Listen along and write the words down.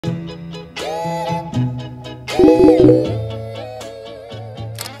Good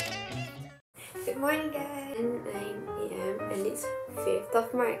morning guys, 9 AM and it's 5th of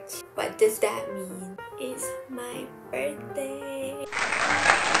March. What does that mean? It's my birthday!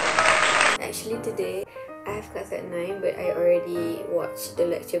 Actually today, I have class at 9 but I already watched the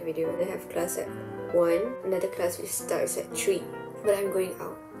lecture video. I have class at 1, another class which starts at 3. But I'm going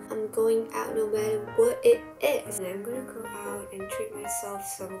out. I'm going out no matter what it is. And I'm gonna go out and treat myself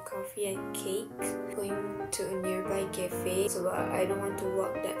some coffee and cake. Going to a nearby cafe, so I don't want to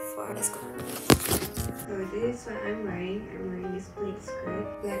walk that far. Let's go. So this is what I'm wearing. I'm wearing this plain skirt,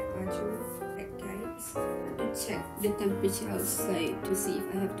 black baju, black tights. I'm gonna check the temperature outside to see if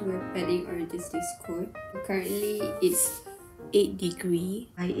I have to wear padding or just this coat. Currently it's 8 degrees.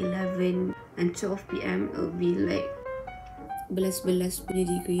 By 11 and 12 PM it'll be like 11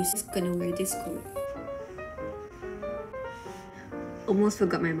 degrees. Just gonna wear this coat. Almost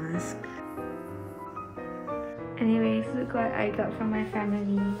forgot my mask. Anyways, look what I got from my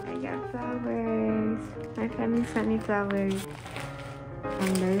family. I got flowers. My family sent me flowers.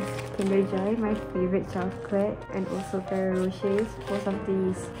 And there's Kinder Joy, my favorite chocolate, and also Ferrero Rochers. Both of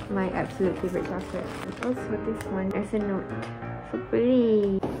these, my absolute favorite chocolate. And also this one as a note. So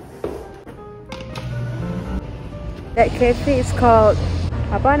pretty. That cafe is called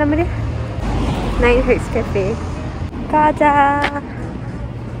apa nama dia? 9 Hertz Cafe. Kaja!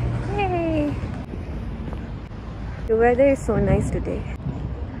 Yay! The weather is so nice today.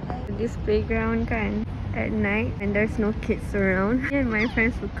 This playground kan at night and there's no kids around. Me and my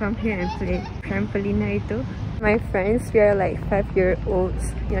friends will come here and play trampoline itu. My friends, we are like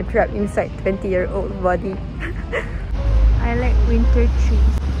 5-year-olds. You're trapped inside 20-year-old body. I like winter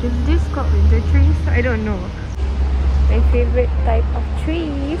trees. Is this called winter trees? I don't know. My favorite type of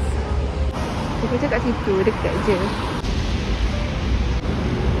trees. Kita kat situ, dekat je.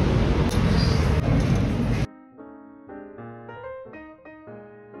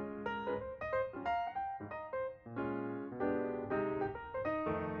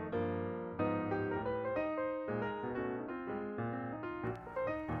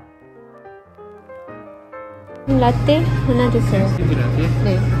 Latte, mana dessert?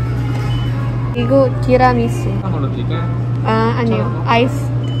 네. 이거 티라미수. 아니요.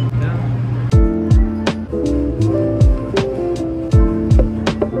 아이스.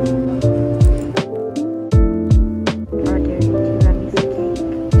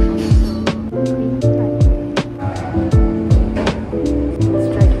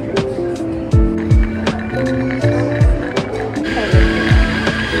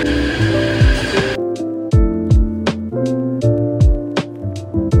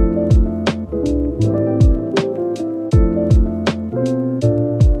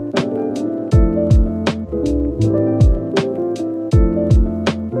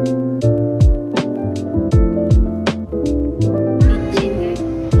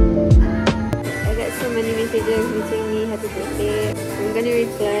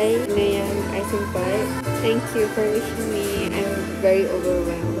 Thank you for wishing me. I'm very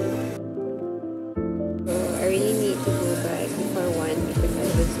overwhelmed. I really need to go back before 1 because I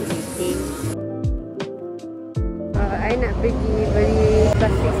was meeting. I nak pergi beli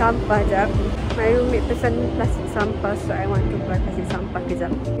plastik sampah jap. My roommate pesan plastik sampah, so I want to buy plastik sampah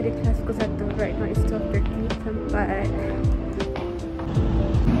kejap. Jadi kelas pukul 1. Right now it's 12:30. Sampai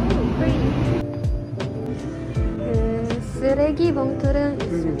쓰레기 봉투는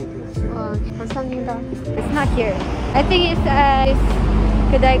감사합니다. It's not here. I think it's this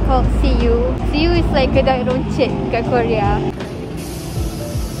kedai called CU. CU is like kedai runcit kat Korea.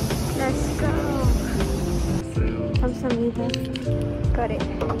 Let's go. 감사합니다. Got it.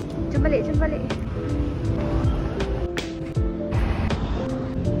 Jom balik.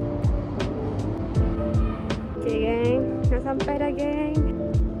 Okay gang, dah sampai dah gang.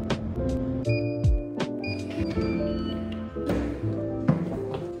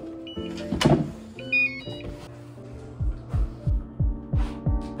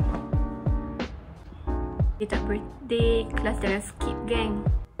 Kita birthday, kelas jangan skip gang.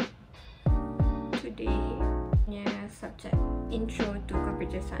 Today punya subject Intro to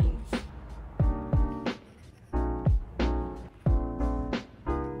Computer Science.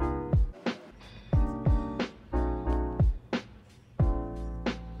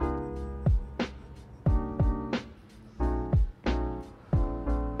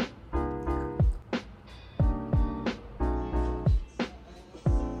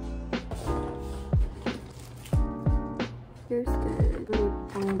 Here's the little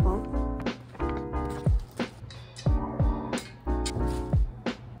tiny ball.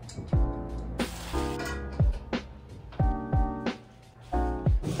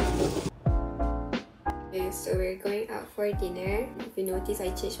 Okay, so we're going out for dinner. If you notice,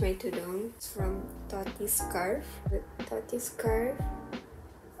 I changed my tudung. It's from Tati Scarf. Tati Scarf.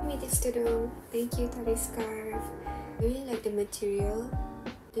 Give me this tudung. Thank you, Tati Scarf. I really like the material,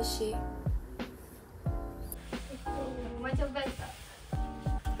 the shape. Macam best tak?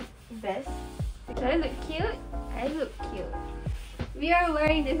 Best? Do I look cute? I look cute. We are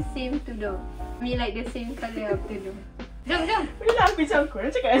wearing the same tudung. We like the same color of tudung. Jom, jom! Bila aku cakap, nak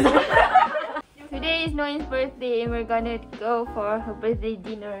cakap yang Today is Noin's birthday and we're gonna go for her birthday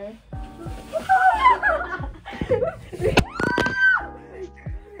dinner.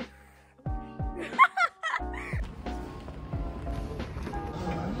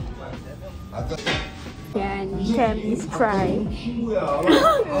 And Cam is trying.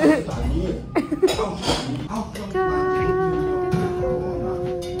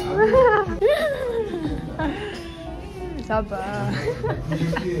 Sabar.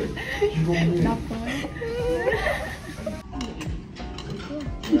 Lapar.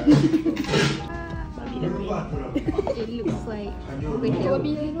 It looks like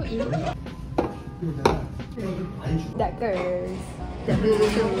that girl.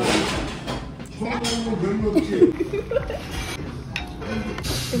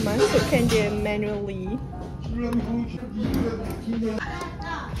 Masukkan dia manually.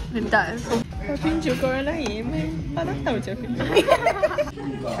 Bentar. Kau tunjuk ke orang lain, tak nak tahu je.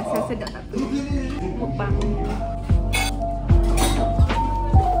 Asal sedap tak tu? Mukbang.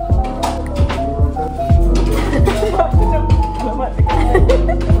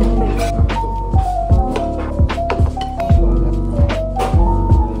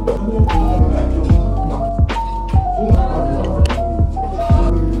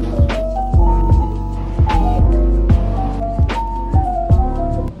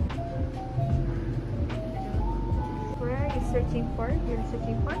 You're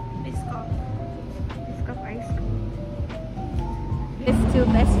searching for Biscuit. Biscuit ice cream. There's two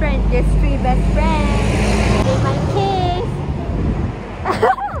best friends. There's three best friends. They might kiss.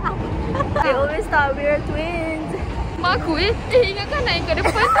 They always thought we were twins. Mak aku ingatkan naik ke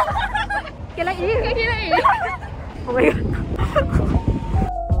depan. Kira ini. Kira ini. Oh my god.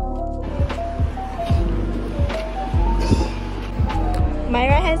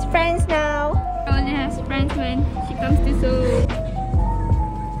 Myra has friends now. Only has friends when she comes to Seoul.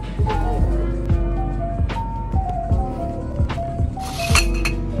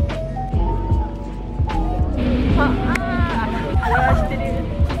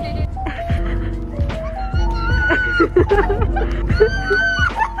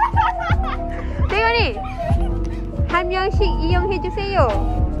 Tengok ni. 함영씩 이용해 주세요.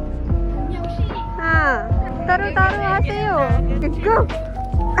 따로 하세요. Go.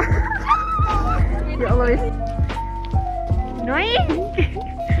 Ya Allah. Annoying.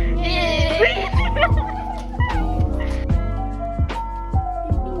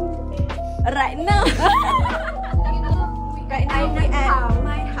 Right now. Right now we at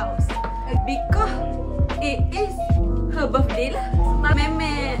my house because it is her birthday lah.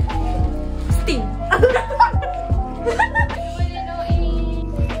 Meme sting.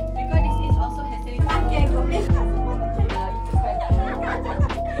 Because this is also her celebration.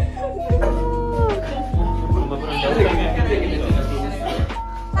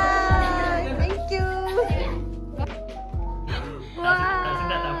 Thank you. Wow.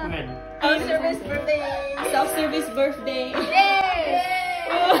 Self-service birthday. Self-service birthday. Yay!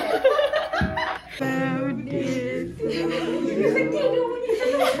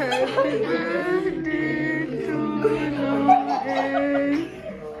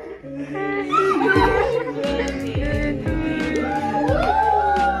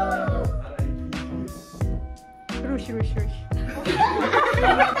 Rush.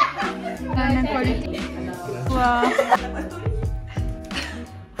 Kanan quality. Wow.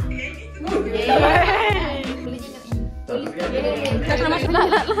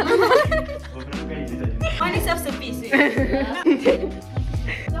 One is self-service.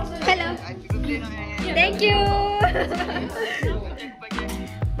 Hello. Thank you.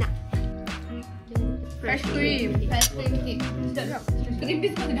 Fresh cream. Fresh cream cake. Cream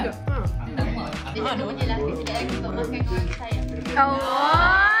biscuit sedap. Oh.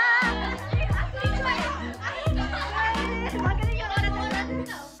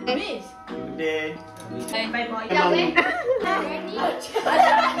 Day. Bye boy.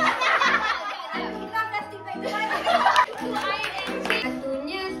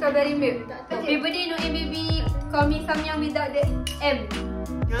 Satunya strawberry milk. Happy birthday no baby. Call me Samyang without the M.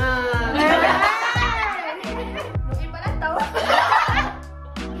 Mungkin pada tahu.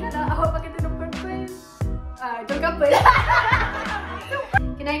 Kalau awak pakai tudung purple, jom couple.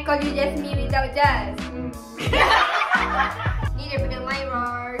 Can I call you Jasmine without Jas? Ni daripada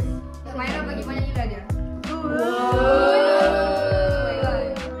Myros. Myros bagi banyak gila dia. Oh my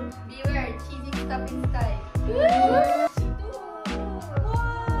god. Beware, cheesy stuff inside.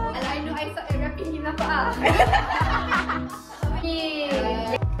 And I know I suck at wrapping him nampak ah. Okay.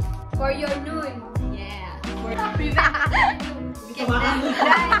 For your noon. Yeah.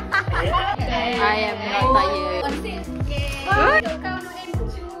 I am not tired. Untuk kau no end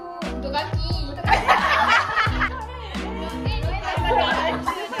cucu. Untuk kaki. Untuk kaki.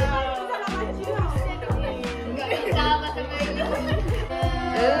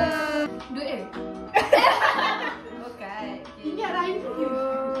 Duit bukan. Ini ada lain.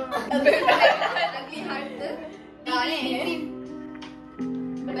 Lagi harta. Ni.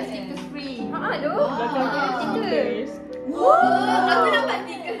 Biscuit to free. Aduh. Aku dapat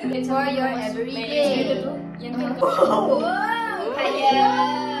 3. It's for your everyday. Yang tu. Kaya.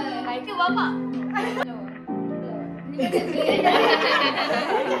 Kaya ke bapak?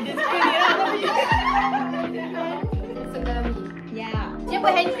 Yeah. Siapa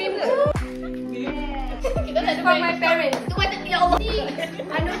hand cream ke? Kita tak ada for my parents. Tu macam ya Allah.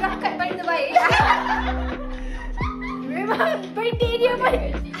 Anugerahkan paling terbaik. Memang birthday dia pun.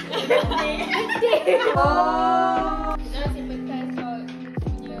 Birthday. Oh. Kita simpan soal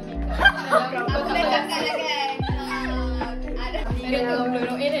punya makeup. Aku dah cakap lah kan. Ada. Dia tu upload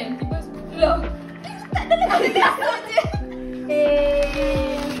kan. Tiba loh. Tak ada lagi kasut je.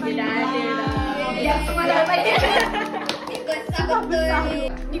 Dia dah ada dah. Ya, semua dah baik.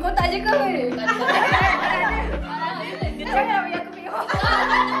 Di kotak je ke? Tak ada. Jangan bagi aku tengok.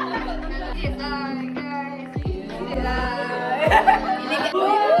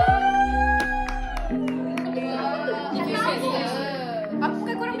 Apa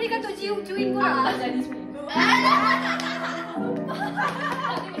bukan korang belikan untuk cium-cium korang?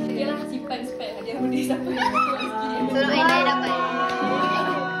 Dia lah simpan spek. Dia boleh sampai. Tolong Aina dapat.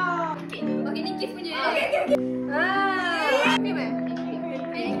 Okay, ni gift punya. Okay. Cream eh?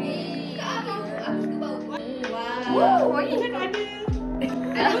 Aku suka bau. Wow, ini ada.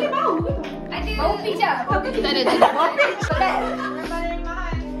 Ada bau. Ada. Bau pizza. Tak ada. Bau pizza. Paling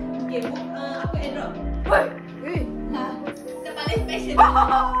mahal. Okay, aku airdrop. Kita paling special.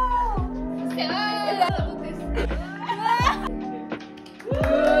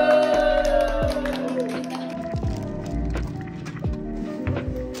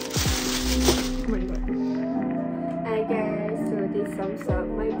 Hi guys, so this sums up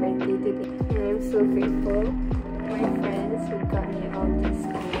my birthday today. And I'm so grateful for my friends who got me all these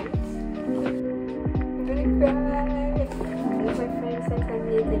gifts. I'm gonna cry. And my friends and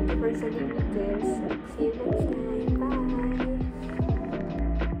family, thank you for sending me gifts. See you next time.